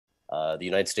The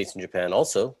United States and Japan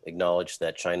also acknowledged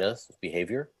that China's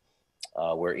behavior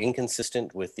were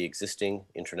inconsistent with the existing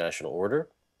international order,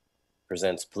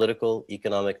 presents political,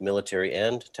 economic, military,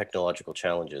 and technological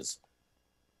challenges,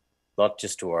 not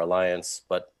just to our alliance,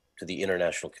 but to the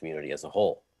international community as a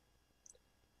whole.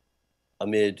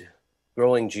 Amid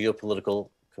growing geopolitical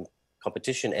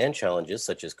competition and challenges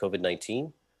such as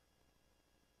COVID-19,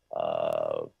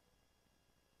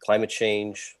 climate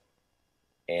change,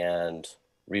 and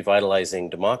revitalizing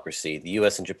democracy, the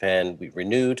US and Japan, we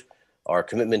renewed our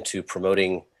commitment to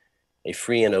promoting a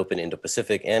free and open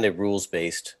Indo-Pacific and a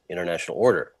rules-based international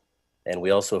order. And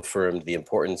we also affirmed the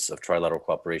importance of trilateral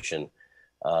cooperation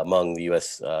among the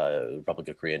US, Republic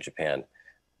of Korea, and Japan,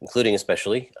 including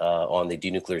especially on the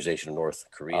denuclearization of North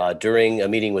Korea. During a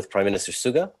meeting with Prime Minister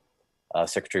Suga,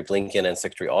 Secretary Blinken and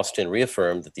Secretary Austin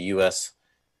reaffirmed that the US,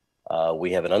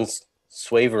 we have an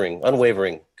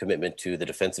unwavering commitment to the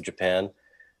defense of Japan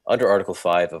under Article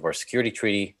 5 of our security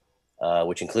treaty,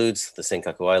 which includes the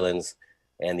Senkaku Islands,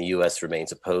 and the US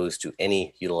remains opposed to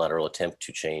any unilateral attempt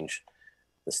to change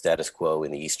the status quo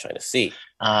in the East China Sea.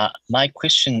 My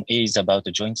question is about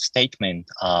the joint statement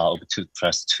of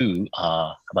 2+2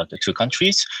 about the two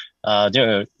countries. There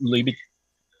are a little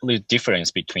difference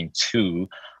between two.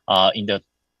 In the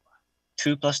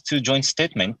 2+2 joint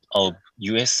statement of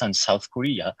US and South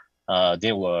Korea,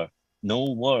 there were no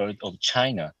word of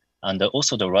China. And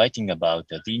also the writing about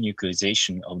the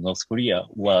denuclearization of North Korea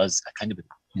was kind of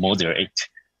moderate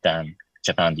than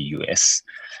Japan and the US.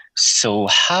 So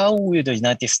how will the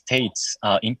United States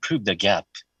improve the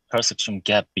perception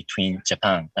gap between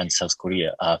Japan and South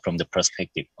Korea from the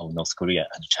perspective of North Korea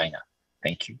and China?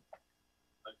 Thank you.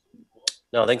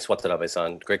 No, thanks,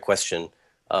 Watanabe-san. Great question.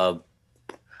 And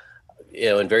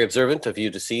very observant of you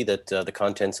to see that the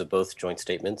contents of both joint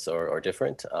statements are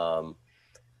different.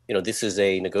 This is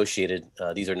a negotiated.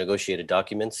 These are negotiated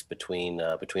documents between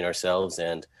ourselves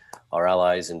and our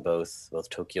allies in both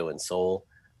Tokyo and Seoul,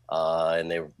 and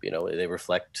they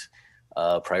reflect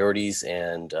priorities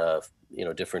and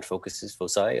different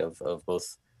foci of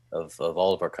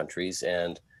all of our countries.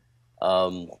 And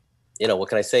what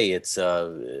can I say? It's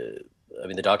the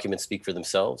documents speak for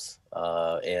themselves,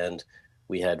 and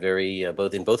we had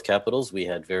in both capitals we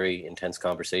had very intense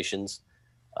conversations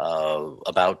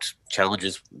about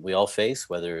challenges we all face,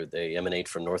 whether they emanate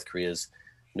from North Korea's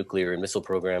nuclear and missile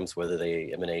programs, whether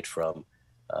they emanate from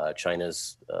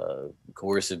China's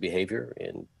coercive behavior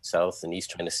in South and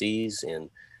East China Seas, in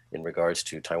regards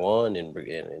to Taiwan,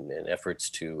 in efforts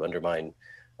to undermine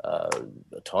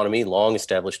autonomy, long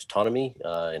established autonomy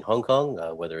in Hong Kong,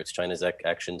 whether it's China's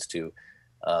actions to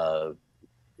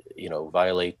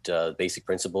violate basic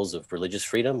principles of religious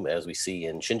freedom, as we see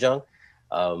in Xinjiang.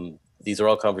 These are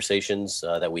all conversations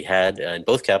that we had in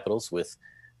both capitals with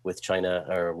China,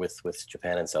 or with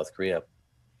Japan and South Korea.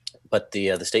 But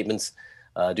the statements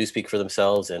do speak for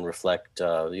themselves and reflect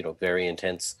very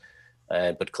intense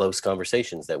but close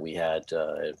conversations that we had,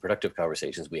 productive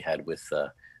conversations we had with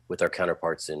our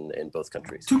counterparts in both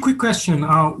countries. Two quick questions.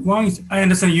 One is, I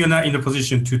understand you're not in a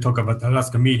position to talk about the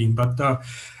Alaska meeting, but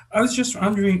I was just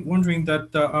wondering that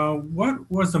what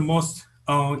was the most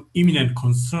imminent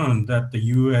concern that the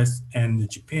U.S. and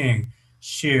Japan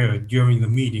shared during the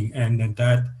meeting, and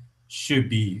that should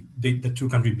be, the two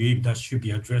countries believe that should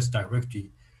be addressed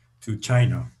directly to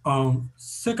China.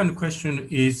 Second question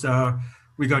is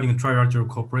regarding trilateral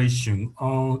cooperation.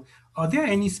 Are there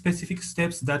any specific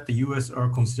steps that the U.S. are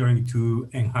considering to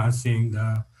enhancing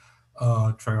the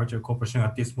trilateral cooperation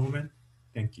at this moment?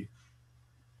 Thank you.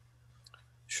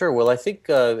 Sure. Well, I think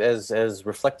as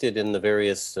reflected in the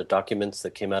various documents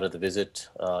that came out of the visit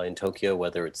in Tokyo,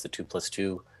 whether it's the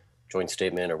 2+2 joint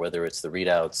statement or whether it's the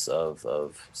readouts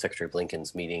of Secretary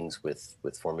Blinken's meetings with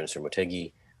Foreign Minister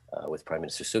Motegi, with Prime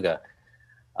Minister Suga,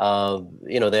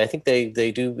 I think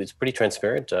they do. It's pretty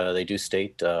transparent. They do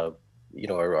state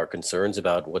our concerns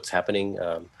about what's happening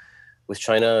with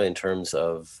China in terms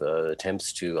of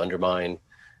attempts to undermine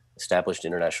established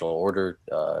international order,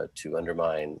 to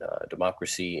undermine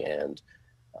democracy and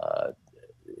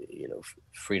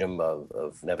freedom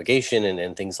of navigation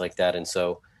and things like that. And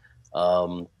so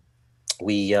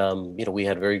we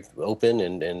had very open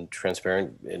and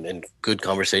transparent and good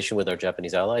conversation with our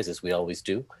Japanese allies, as we always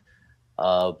do.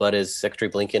 But as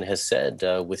Secretary Blinken has said,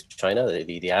 with China,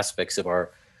 the aspects of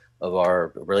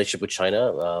our relationship with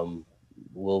China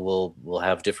will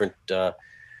have different.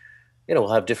 We'll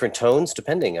have different tones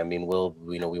depending. I mean,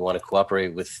 we want to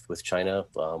cooperate with China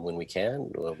when we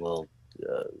can. We'll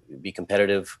be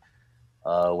competitive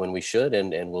when we should,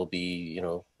 and we'll be,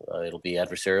 it'll be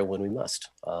adversarial when we must.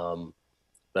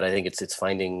 But I think it's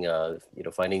finding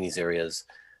these areas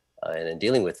and in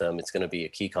dealing with them, it's going to be a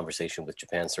key conversation with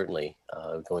Japan, certainly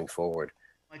going forward.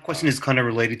 My question is kind of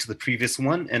related to the previous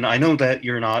one, and I know that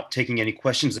you're not taking any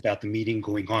questions about the meeting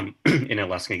going on in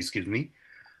Alaska, excuse me.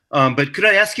 But could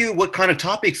I ask you what kind of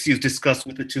topics you've discussed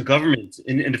with the two governments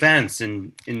in advance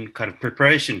and in kind of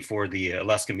preparation for the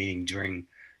Alaska meeting during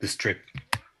this trip?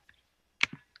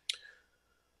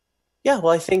 Yeah,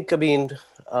 well, I think, I mean,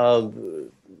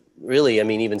 really, I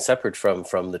mean, even separate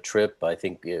from the trip, I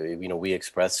think, you know, we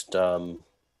expressed and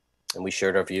we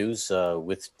shared our views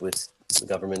with the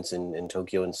governments in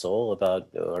Tokyo and Seoul about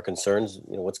our concerns,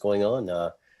 you know, what's going on,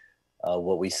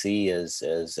 what we see as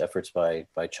efforts by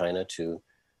China to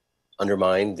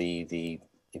undermine the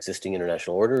existing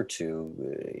international order,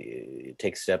 to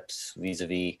take steps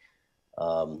vis-a-vis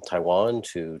Taiwan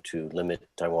to limit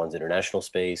Taiwan's international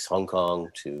space, Hong Kong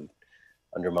to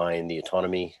undermine the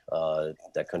autonomy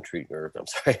that country, or I'm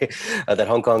sorry, that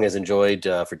Hong Kong has enjoyed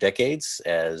for decades,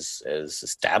 as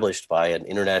established by an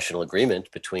international agreement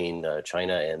between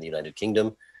China and the United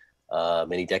Kingdom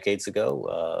many decades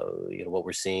ago. You know, what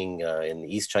we're seeing in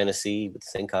the East China Sea with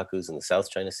the Senkakus and the South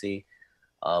China Sea,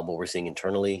 what we're seeing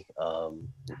internally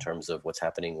in terms of what's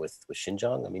happening with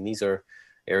Xinjiang. I mean, these are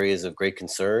areas of great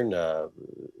concern,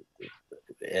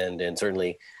 and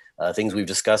certainly things we've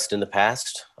discussed in the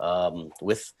past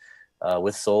with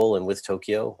Seoul and with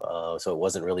Tokyo. So it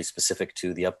wasn't really specific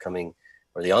to the upcoming,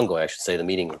 or the ongoing, I should say, the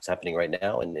meeting that's happening right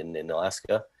now in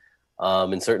Alaska.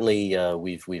 And certainly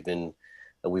we've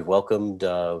welcomed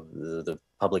the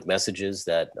public messages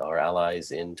that our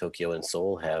allies in Tokyo and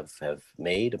Seoul have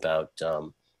made about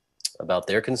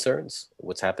their concerns,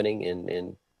 what's happening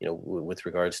in you know, with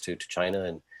regards to China,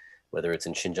 and whether it's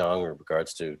in Xinjiang or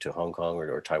regards to Hong Kong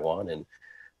or Taiwan. And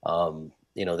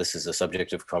you know, this is a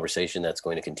subject of conversation that's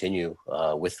going to continue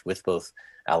with both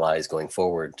allies going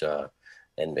forward.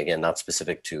 And again, not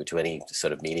specific to any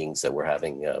sort of meetings that we're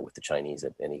having with the Chinese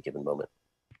at any given moment.